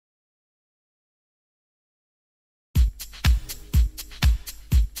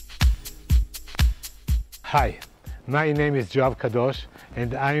Hi, my name is Yoav Kadosh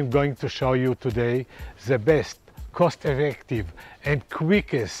and I am going to show you today the best, cost-effective and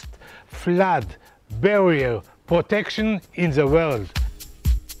quickest flood barrier protection in the world.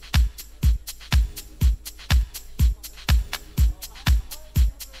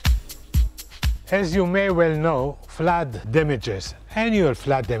 As you may well know, annual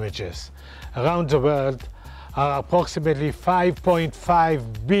flood damages around the world are approximately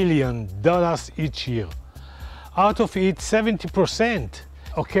 $5.5 billion each year. Out of it, 70%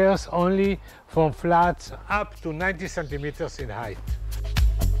 occurs only from floods up to 90 centimeters in height.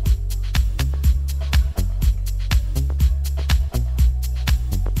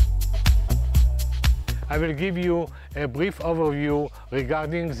 I will give you a brief overview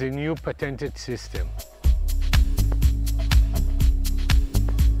regarding the new patented system.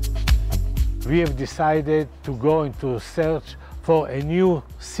 We have decided to go into search for a new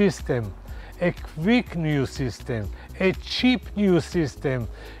system, a quick new system, a cheap new system,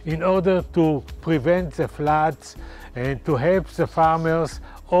 in order to prevent the floods and to help the farmers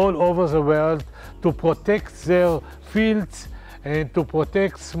all over the world to protect their fields and to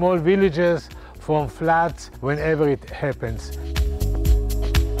protect small villages from floods whenever it happens.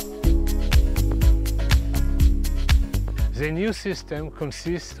 The new system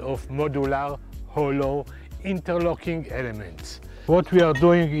consists of modular, hollow, interlocking elements. What we are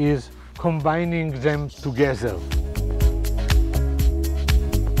doing is combining them together.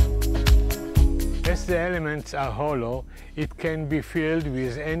 As the elements are hollow, it can be filled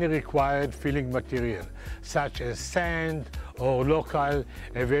with any required filling material, such as sand or local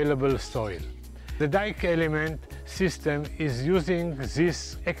available soil. The dike element system is using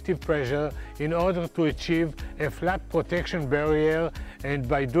this active pressure in order to achieve a flood protection barrier, and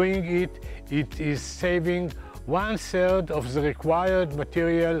by doing it, it is saving 1/3 of the required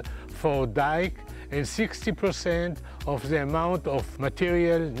material for dike and 60% of the amount of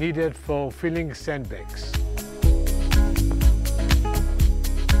material needed for filling sandbags.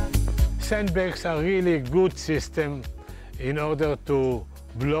 Sandbags are really a good system in order to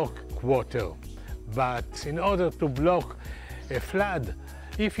block water. But in order to block a flood,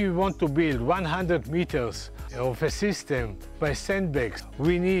 if you want to build 100 meters of a system by sandbags,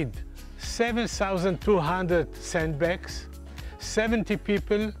 we need 7,200 sandbags, 70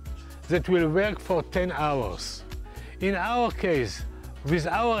 people that will work for 10 hours. In our case, with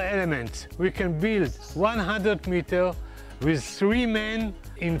our elements, we can build 100 meters with 3 men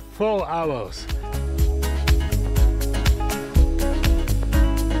in 4 hours.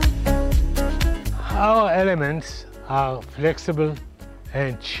 Our elements are flexible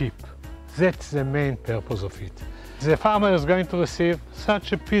and cheap. That's the main purpose of it. The farmer is going to receive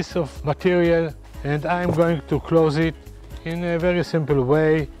such a piece of material, and I'm going to close it in a very simple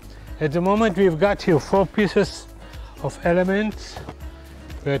way. At the moment, we've got here 4 pieces of elements.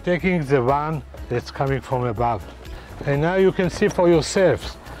 We're taking the one that's coming from above. And now you can see for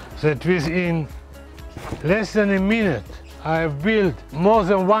yourselves that within less than a minute, I've built more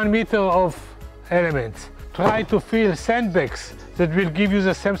than 1 meter of elements. Try to fill sandbags that will give you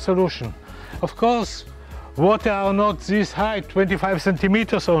the same solution. Of course, water are not this high, 25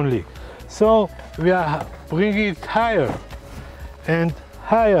 centimeters only. So we are bringing it higher and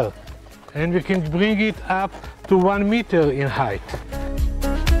higher, and we can bring it up to 1 meter in height.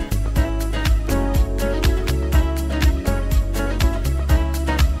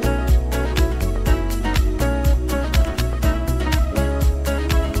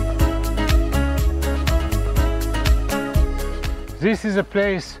 This is a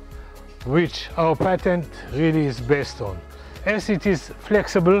place which our patent really is based on. As it is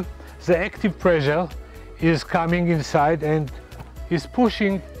flexible, the active pressure is coming inside and is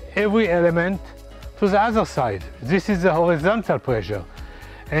pushing every element to the other side. This is the horizontal pressure.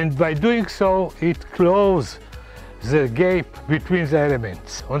 And by doing so, it closes the gap between the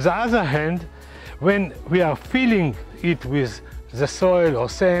elements. On the other hand, when we are filling it with the soil or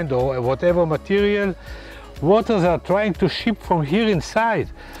sand or whatever material, waters are trying to ship from here inside.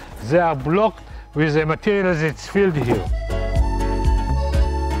 They are blocked with the material that's filled here.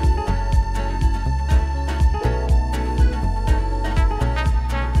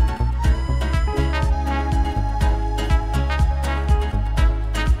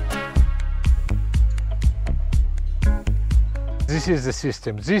 This is the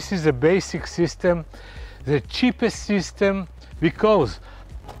system. This is the basic system, the cheapest system, because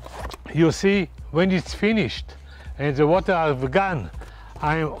you see, when it's finished and the water are gone,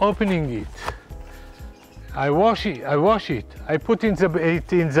 I am opening it. I wash it, I put it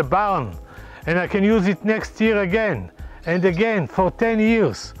in the barn, and I can use it next year again and again for 10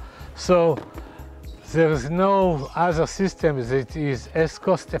 years. So There is no other system that is as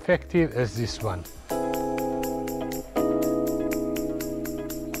cost effective as this one.